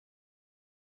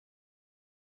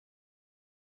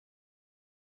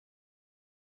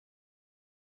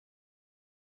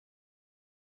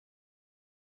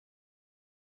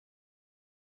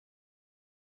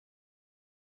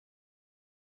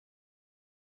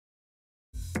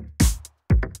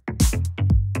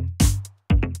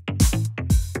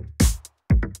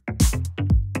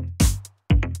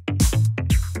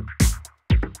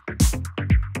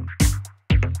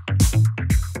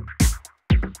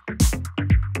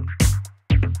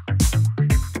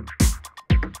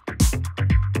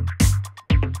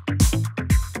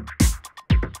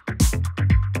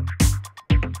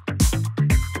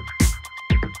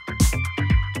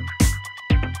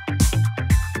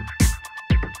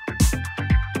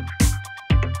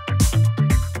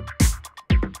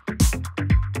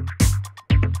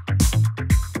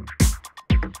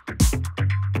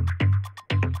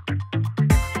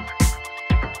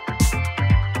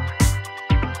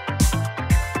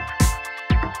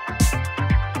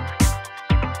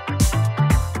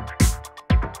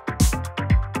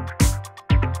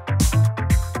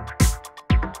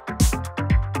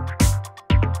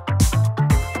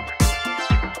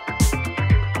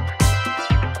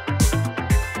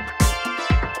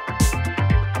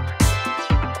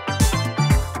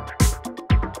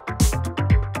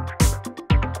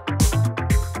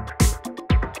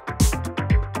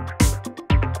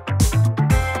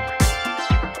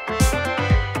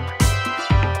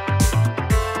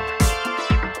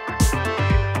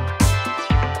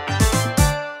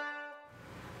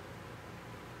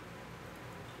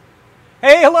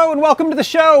Hey, hello, and welcome to the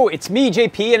show. It's me,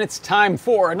 JP, and it's time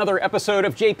for another episode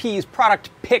of JP's Product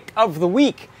Pick of the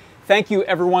Week. Thank you,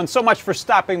 everyone, so much for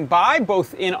stopping by,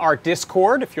 both in our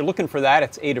Discord. If you're looking for that,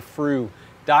 it's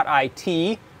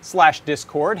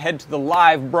adafru.it/Discord. Head to the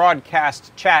live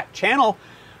broadcast chat channel.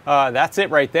 That's it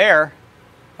right there.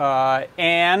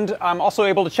 And I'm also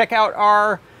able to check out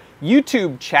our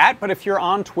YouTube chat, but if you're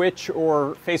on Twitch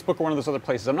or Facebook or one of those other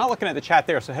places, I'm not looking at the chat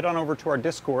there, so head on over to our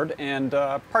Discord and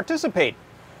participate.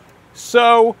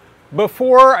 So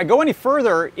before I go any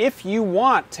further, if you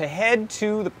want to head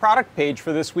to the product page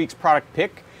for this week's product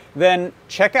pick, then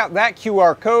check out that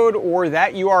QR code or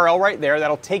that URL right there.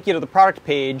 That'll take you to the product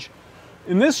page.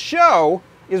 And this show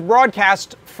is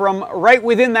broadcast from right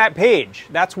within that page.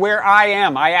 That's where I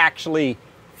am. I actually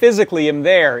physically am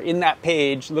there in that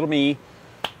page, little me.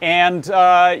 And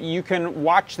you can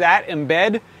watch that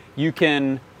embed. You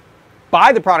can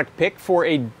buy the product pick for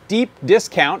a deep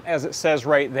discount, as it says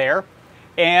right there.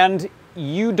 And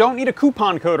you don't need a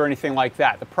coupon code or anything like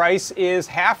that. The price is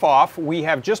half off. We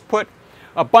have just put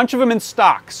a bunch of them in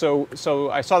stock. So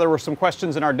I saw there were some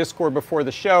questions in our Discord before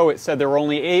the show. It said there were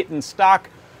only 8 in stock.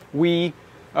 We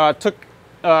took,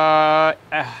 I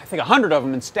think, 100 of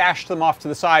them and stashed them off to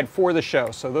the side for the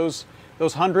show. So those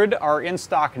 100 are in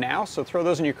stock now, so throw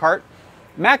those in your cart.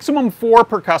 Maximum 4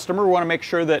 per customer. We want to make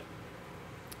sure that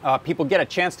people get a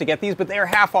chance to get these, but they are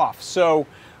half off. So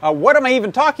what am I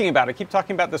even talking about? I keep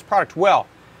talking about this product. Well,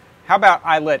 how about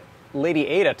I let Lady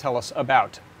Ada tell us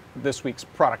about this week's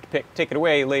product pick. Take it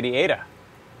away, Lady Ada.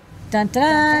 Dun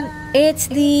dun! It's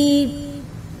the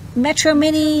Metro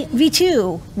Mini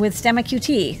V2 with Stemma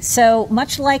QT. So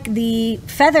much like the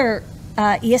Feather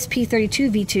ESP32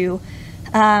 V2,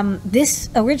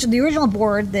 the original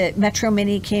board, the Metro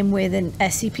Mini, came with an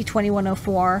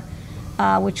SCP-2104,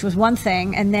 which was one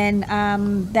thing, and then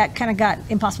that kind of got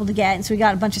impossible to get, and so we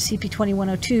got a bunch of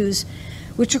CP-2102s,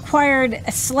 which required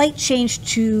a slight change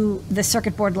to the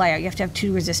circuit board layout. You have to have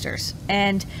 2 resistors.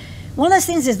 And one of those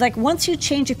things is, like, once you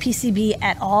change a PCB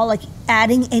at all, like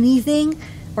adding anything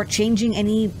or changing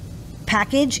any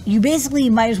package, you basically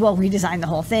might as well redesign the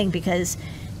whole thing, because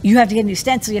you have to get a new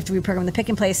stencil, you have to reprogram the pick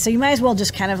and place, so you might as well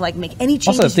just kind of like make any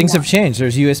changes. Also, things have changed.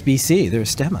 There's USB-C,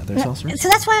 there's Stemma, there's all sorts. So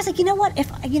that's why I was like, you know what?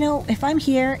 If I'm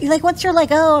here, like, once you're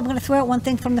like, oh, I'm going to throw out one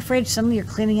thing from the fridge, suddenly you're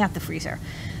cleaning out the freezer.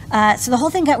 So the whole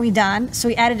thing got redone. So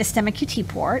we added a Stemma QT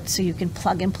port, so you can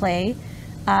plug and play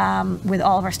with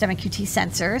all of our Stemma QT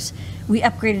sensors. We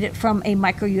upgraded it from a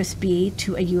micro USB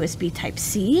to a USB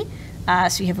Type-C.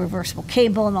 So you have a reversible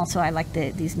cable, and also I like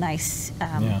these nice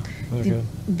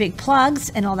big plugs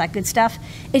and all that good stuff.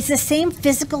 It's the same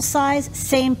physical size,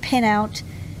 same pinout,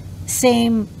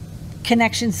 same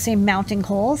connections, same mounting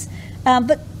holes.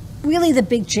 But really the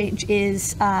big change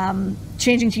is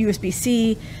changing to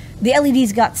USB-C. The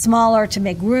LEDs got smaller to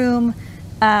make room,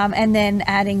 and then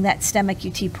adding that Stemma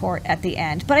QT port at the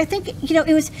end. But I think,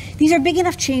 these are big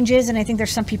enough changes, and I think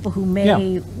there's some people who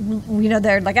may,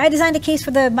 they're like, I designed a case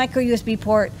for the micro USB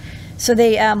port, so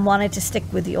they wanted to stick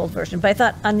with the old version. But I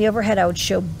thought on the overhead I would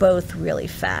show both really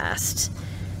fast.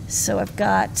 So I've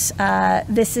got,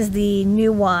 this is the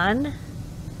new one,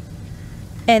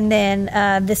 and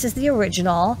then this is the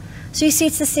original. So you see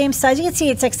it's the same size. You can see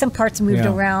it's like some parts moved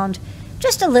around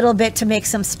just a little bit to make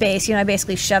some space. I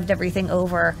basically shoved everything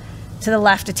over to the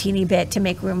left a teeny bit to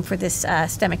make room for this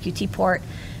Stemma QT port.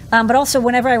 But also,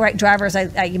 whenever I write drivers,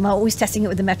 I'm always testing it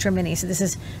with the Metro Mini. So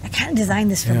I kind of designed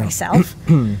this for myself.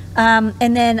 And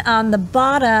then on the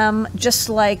bottom, just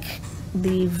like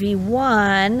the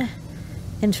V1,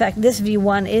 in fact, this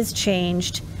V1 is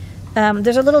changed.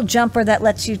 There's a little jumper that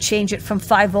lets you change it from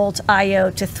 5-volt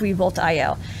I/O to 3-volt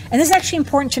I/O. And this is actually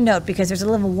important to note, because there's a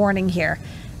little warning here.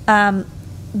 The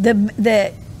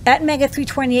Atmega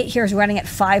 328 here is running at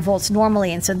 5 volts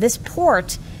normally, and so this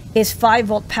port is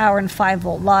 5-volt power and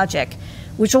 5-volt logic,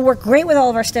 which will work great with all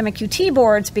of our Stemma QT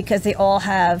boards because they all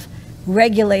have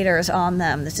regulators on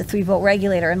them. There's a 3-volt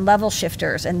regulator and level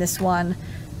shifters, and this one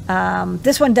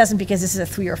doesn't, because this is a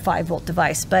 3 or 5-volt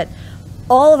device. But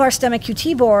all of our Stemma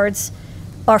QT boards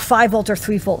are 5-volt or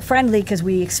 3-volt friendly, because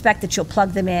we expect that you'll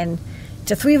plug them in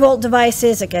to 3-volt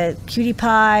devices like a QT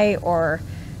Py or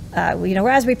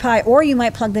Raspberry Pi, or you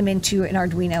might plug them into an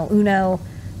Arduino Uno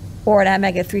or an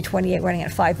Atmega 328 running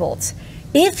at 5 volts.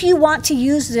 If you want to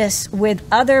use this with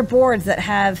other boards that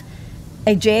have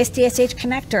a JSDSH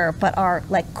connector but are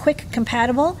like quick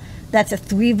compatible, that's a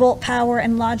 3-volt power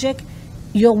and logic,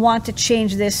 you'll want to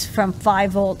change this from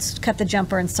 5 volts, cut the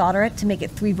jumper and solder it to make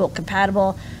it 3-volt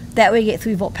compatible. That way you get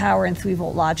 3-volt power and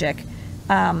 3-volt logic.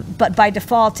 But by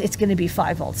default, it's going to be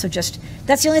 5 volts. So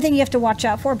that's the only thing you have to watch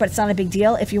out for, but it's not a big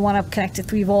deal. If you want to connect to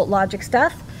 3-volt logic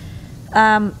stuff,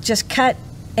 Just cut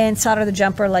and solder the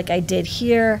jumper like I did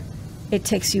here. It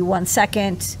takes you 1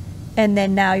 second, and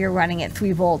then now you're running at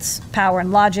 3 volts power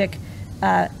and logic.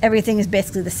 Everything is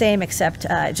basically the same except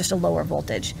just a lower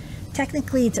voltage.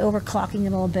 Technically, it's overclocking it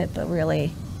a little bit, but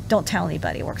really, don't tell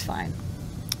anybody. It works fine.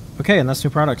 Okay, and that's new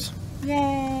products.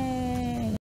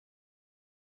 Yay!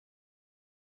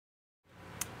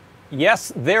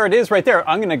 Yes, there it is right there.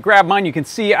 I'm going to grab mine. You can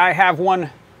see I have one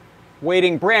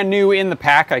waiting brand new in the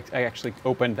pack. I actually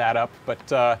opened that up,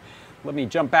 but let me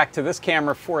jump back to this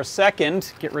camera for a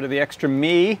second, get rid of the extra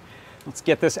me. Let's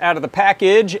get this out of the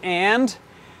package, and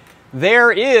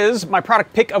there is my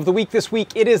product pick of the week this week.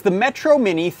 It is the Metro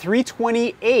Mini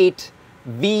 328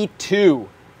 V2.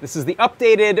 This is the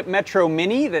updated Metro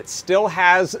Mini that still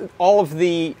has all of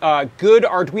the good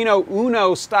Arduino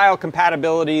Uno style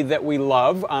compatibility that we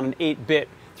love on an 8-bit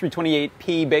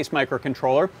 328p base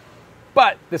microcontroller.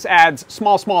 But this adds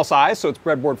small size, so it's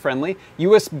breadboard friendly.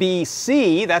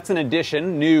 USB-C, that's an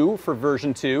addition, new for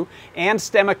version 2, and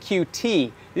Stemma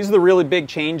QT. These are the really big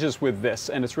changes with this,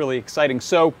 and it's really exciting.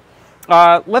 So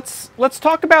let's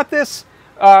talk about this.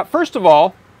 First of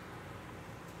all,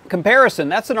 comparison.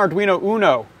 That's an Arduino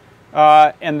Uno,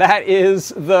 and that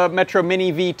is the Metro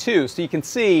Mini V2. So you can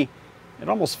see it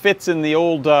almost fits in the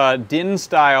old DIN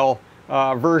style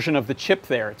version of the chip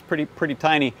there. It's pretty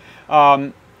tiny.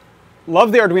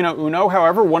 Love the Arduino Uno.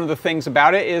 However, one of the things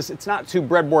about it is it's not too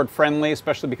breadboard friendly,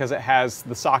 especially because it has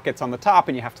the sockets on the top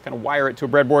and you have to kind of wire it to a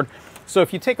breadboard. So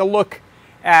if you take a look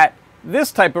at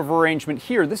this type of arrangement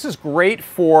here, this is great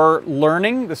for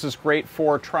learning. This is great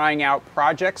for trying out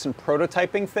projects and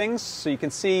prototyping things. So you can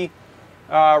see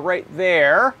right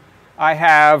there, I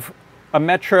have a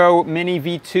Metro Mini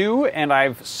V2, and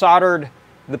I've soldered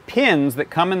the pins that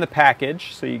come in the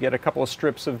package. So you get a couple of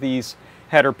strips of these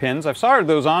header pins. I've soldered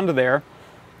those onto there,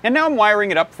 and now I'm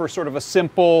wiring it up for sort of a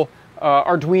simple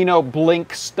Arduino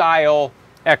Blink style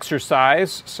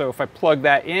exercise. So if I plug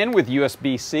that in with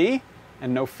USB-C,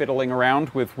 and no fiddling around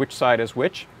with which side is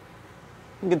which,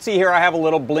 you can see here I have a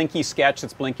little blinky sketch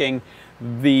that's blinking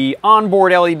the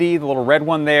onboard LED, the little red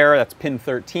one there, that's pin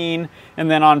 13, and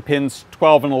then on pins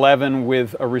 12 and 11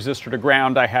 with a resistor to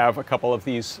ground, I have a couple of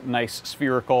these nice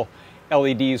spherical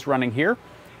LEDs running here.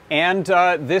 And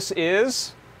this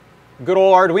is good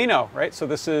old Arduino, right? So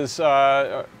this is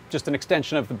just an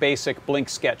extension of the basic blink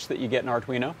sketch that you get in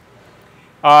Arduino.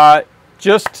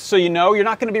 Just so you know, you're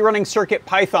not going to be running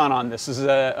CircuitPython on this. This is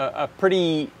a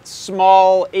pretty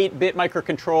small 8-bit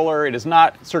microcontroller. It is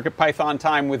not CircuitPython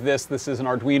time with this. This is an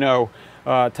Arduino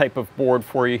type of board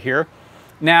for you here.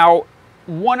 Now,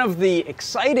 one of the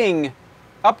exciting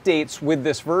updates with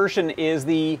this version is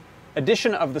the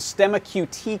addition of the Stemma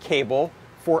QT cable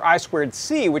for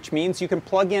I2C, which means you can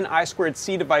plug in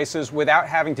I2C devices without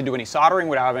having to do any soldering,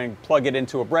 without having to plug it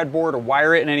into a breadboard or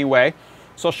wire it in any way.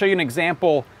 So I'll show you an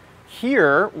example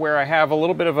here where I have a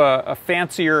little bit of a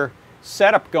fancier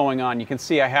setup going on. You can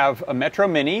see I have a Metro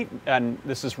Mini, and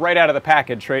this is right out of the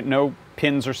package, right? No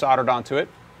pins are soldered onto it.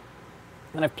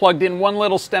 And I've plugged in one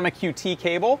little Stemma QT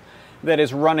cable that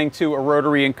is running to a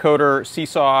rotary encoder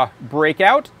seesaw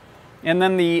breakout. And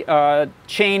then the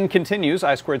chain continues.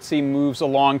 I2C moves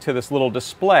along to this little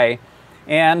display.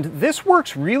 And this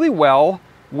works really well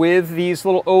with these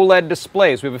little OLED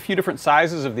displays. We have a few different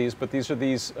sizes of these, but these are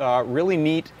these really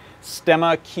neat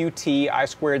Stemma QT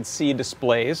I2C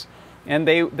displays. And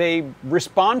they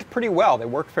respond pretty well. They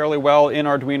work fairly well in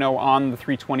Arduino on the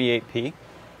 328p.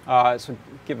 So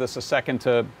give this a second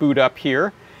to boot up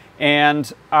here.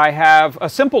 And I have a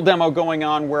simple demo going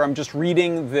on where I'm just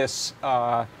reading this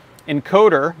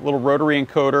encoder, little rotary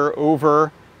encoder,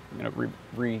 over, I'm going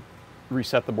to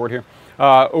reset the board here,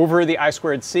 over the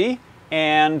I2C,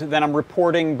 and then I'm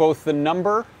reporting both the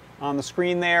number on the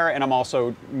screen there, and I'm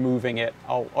also moving it.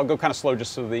 I'll go kind of slow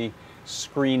just so the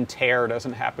screen tear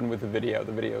doesn't happen with the video.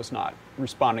 The video is not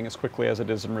responding as quickly as it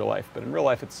is in real life, but in real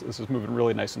life this is moving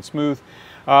really nice and smooth.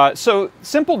 So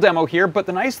simple demo here, but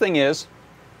the nice thing is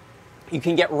you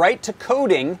can get right to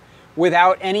coding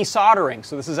without any soldering.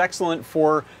 So this is excellent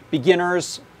for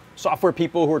beginners, software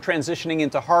people who are transitioning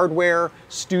into hardware,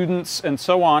 students, and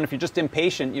so on. If you're just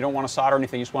impatient, you don't want to solder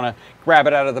anything, you just want to grab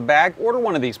it out of the bag, order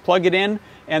one of these, plug it in,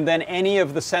 and then any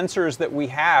of the sensors that we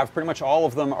have, pretty much all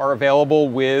of them are available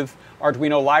with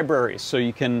Arduino libraries. So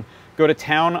you can go to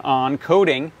town on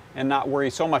coding and not worry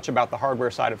so much about the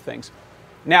hardware side of things.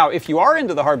 Now, if you are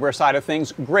into the hardware side of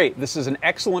things, great. This is an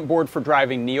excellent board for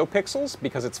driving NeoPixels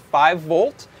because it's 5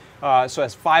 volt. So it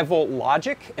has 5 volt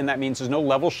logic, and that means there's no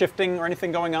level shifting or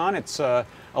anything going on. It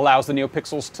allows the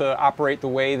NeoPixels to operate the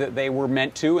way that they were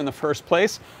meant to in the first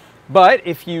place. But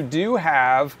if you do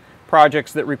have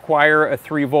projects that require a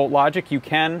 3-volt logic, you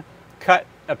can cut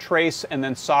a trace and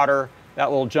then solder that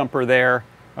little jumper there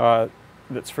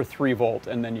that's for 3-volt,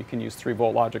 and then you can use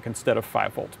 3-volt logic instead of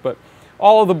 5-volt. But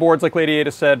all of the boards, like Lady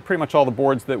Ada said, pretty much all the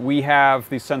boards that we have,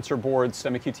 these sensor boards,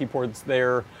 STEMMA-QT boards, they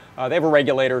have a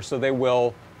regulator, so they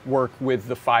will work with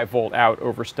the 5-volt out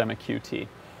over STEMMA-QT.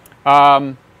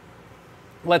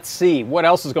 Let's see, what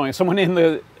else is going on? Someone in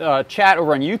the chat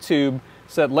over on YouTube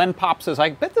said, Len Pop says, I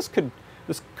bet this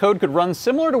code could run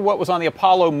similar to what was on the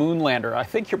Apollo moon lander. I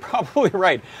think you're probably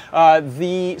right. Some of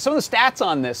the stats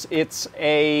on this, it's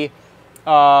a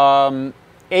AVR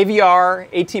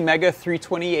ATmega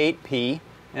 328P,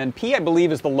 and P I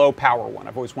believe is the low power one.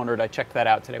 I've always wondered, I checked that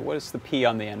out today. What is the P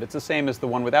on the end? It's the same as the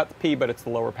one without the P, but it's the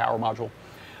lower power module.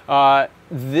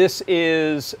 This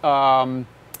is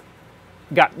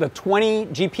got the 20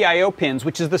 GPIO pins,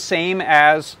 which is the same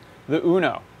as the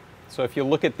Uno. So if you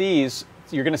look at these,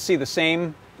 you're going to see the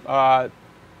same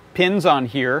pins on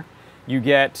here. You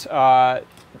get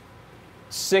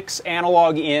 6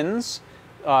 analog ins.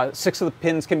 6 of the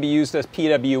pins can be used as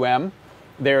PWM.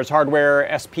 There's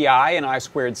hardware SPI and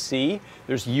I2C.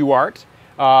 There's UART.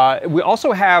 We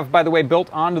also have, by the way, built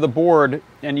onto the board,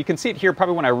 and you can see it here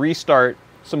probably when I restart,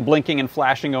 some blinking and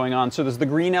flashing going on. So there's the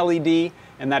green LED,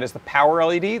 and that is the power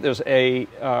LED. There's a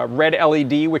red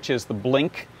LED, which is the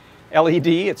blink LED.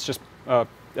 It's just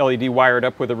LED wired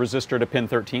up with a resistor to pin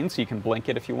 13, so you can blink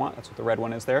it if you want. That's what the red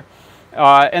one is there.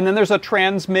 And then there's a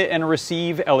transmit and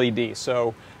receive LED.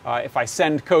 So if I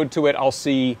send code to it, I'll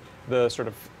see the sort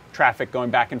of traffic going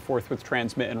back and forth with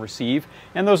transmit and receive.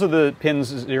 And those are the pins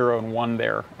 0 and 1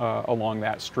 there along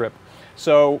that strip.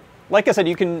 So like I said,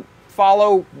 you can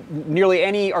follow nearly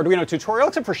any Arduino tutorial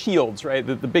except for shields, right?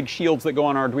 The big shields that go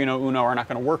on Arduino Uno are not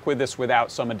going to work with this without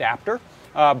some adapter.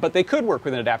 But they could work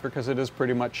with an adapter because it is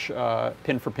pretty much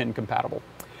pin for pin compatible.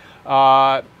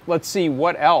 Let's see,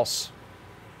 what else?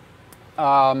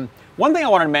 One thing I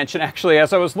wanted to mention, actually,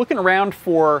 as I was looking around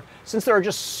since there are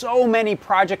just so many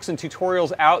projects and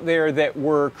tutorials out there that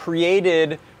were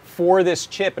created for this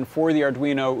chip and for the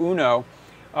Arduino Uno,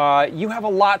 you have a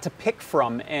lot to pick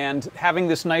from, and having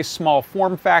this nice small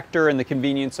form factor and the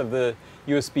convenience of the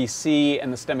USB-C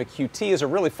and the STEMMA-QT is a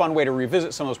really fun way to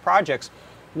revisit some of those projects.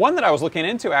 One that I was looking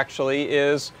into, actually,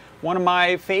 is one of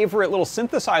my favorite little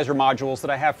synthesizer modules that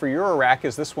I have for Eurorack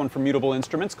is this one from Mutable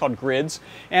Instruments called Grids,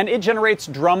 and it generates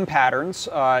drum patterns,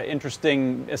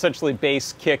 interesting, essentially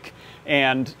bass, kick,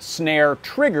 and snare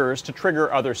triggers to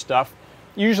trigger other stuff.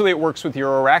 Usually it works with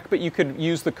Eurorack, but you could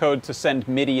use the code to send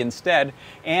MIDI instead.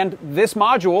 And this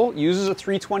module uses a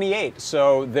 328,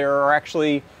 so there are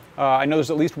actually, I know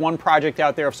there's at least one project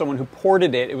out there of someone who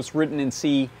ported it. It was written in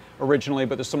C originally,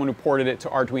 but there's someone who ported it to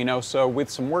Arduino. So with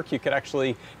some work, you could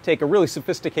actually take a really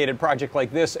sophisticated project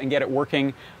like this and get it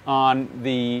working on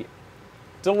the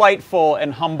delightful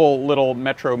and humble little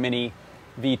Metro Mini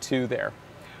V2 there.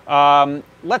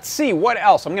 Let's see, what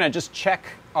else? I'm going to just check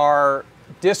our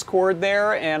Discord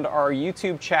there and our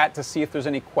YouTube chat to see if there's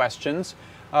any questions.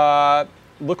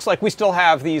 Looks like we still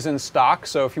have these in stock,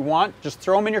 so if you want, just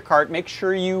throw them in your cart. Make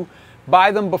sure you buy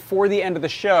them before the end of the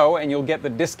show and you'll get the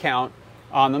discount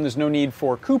on them. There's no need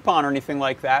for a coupon or anything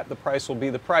like that. The price will be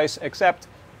the price, except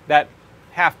that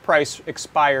half price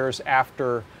expires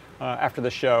after the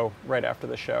show, right after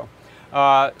the show.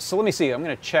 So let me see, I'm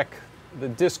going to check the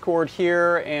Discord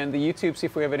here and the YouTube, see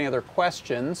if we have any other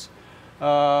questions.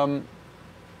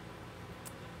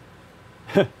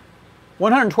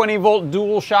 120 volt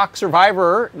dual shock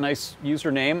survivor, nice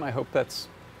username. I hope that's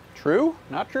true,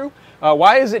 not true.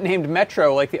 Why is it named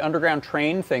Metro, like the underground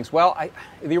train things? Well,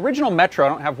 the original Metro, I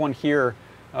don't have one here,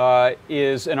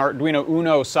 is an Arduino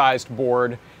Uno sized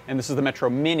board, and this is the Metro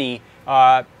Mini.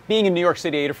 Being in New York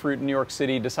City, Adafruit in New York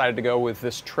City decided to go with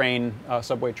this train,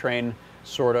 subway train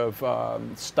sort of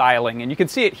styling. And you can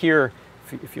see it here,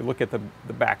 if you look at the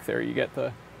back there, you get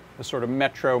the sort of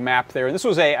Metro map there. And this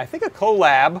was I think a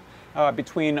collab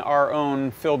between our own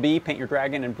Phil B, Paint Your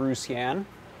Dragon, and Bruce Yan.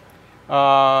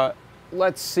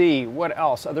 Let's see, what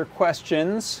else? Other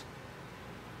questions?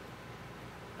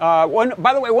 By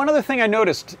the way, one other thing I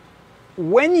noticed,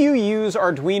 when you use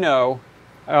Arduino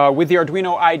with the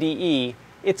Arduino IDE,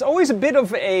 it's always a bit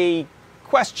of a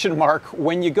question mark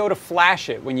when you go to flash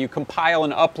it, when you compile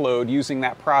and upload using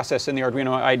that process in the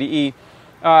Arduino IDE,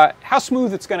 how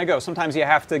smooth it's going to go. Sometimes you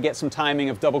have to get some timing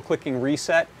of double-clicking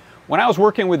reset. When I was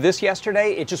working with this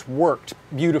yesterday, it just worked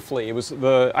beautifully.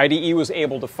 The IDE was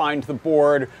able to find the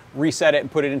board, reset it,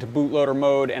 and put it into bootloader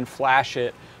mode and flash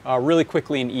it really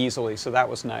quickly and easily. So that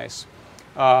was nice.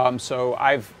 So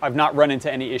I've not run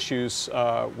into any issues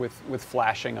with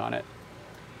flashing on it.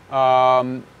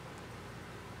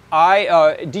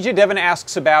 DJ Devin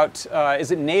asks about,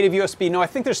 is it native USB? No, I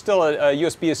think there's still a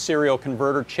USB to serial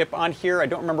converter chip on here. I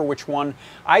don't remember which one.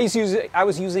 I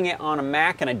was using it on a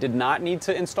Mac and I did not need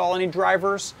to install any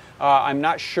drivers. I'm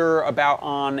not sure about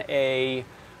on a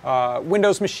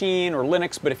Windows machine or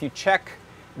Linux, but if you check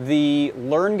the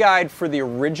Learn Guide for the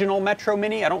original Metro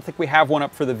Mini, I don't think we have one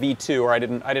up for the V2, or I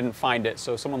didn't find it,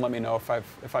 so someone let me know if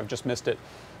I've just missed it.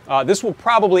 This will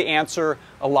probably answer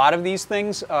a lot of these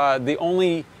things. The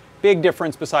only big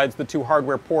difference besides the two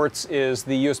hardware ports is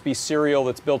the USB serial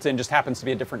that's built in just happens to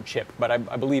be a different chip, but I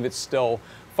believe it's still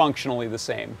functionally the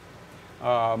same.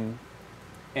 And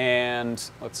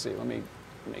let's see, let me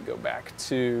go back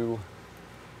to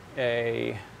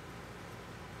a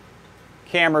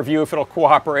camera view if it'll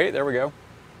cooperate. There we go.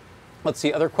 Let's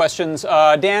see, other questions.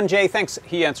 Dan J, thanks.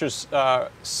 He answers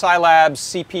Scilab's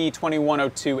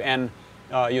CP2102N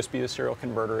USB to serial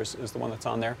converter is the one that's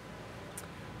on there.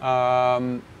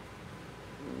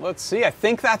 Let's see, I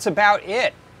think that's about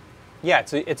it. Yeah,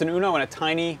 it's an Uno in a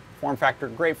tiny form factor,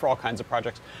 great for all kinds of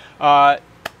projects.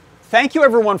 Thank you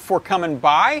everyone for coming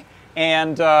by,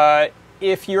 and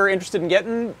if you're interested in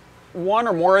getting one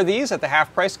or more of these at the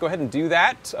half price, go ahead and do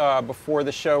that before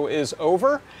the show is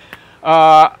over.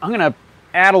 I'm going to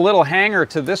add a little hanger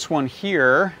to this one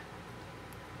here.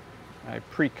 I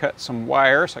pre-cut some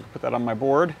wire so I can put that on my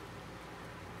board.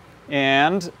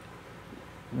 And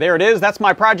there it is, that's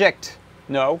my project.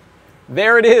 No,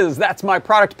 there it is, that's my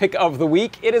product pick of the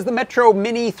week. It is the Metro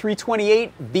Mini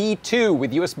 328 V2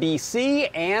 with USB-C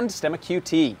and Stemma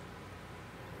QT.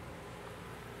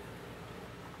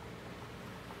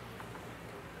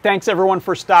 Thanks everyone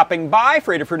for stopping by.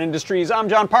 For Adafruit Industries, I'm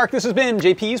John Park. This has been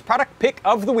JP's Product Pick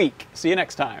of the Week. See you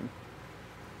next time.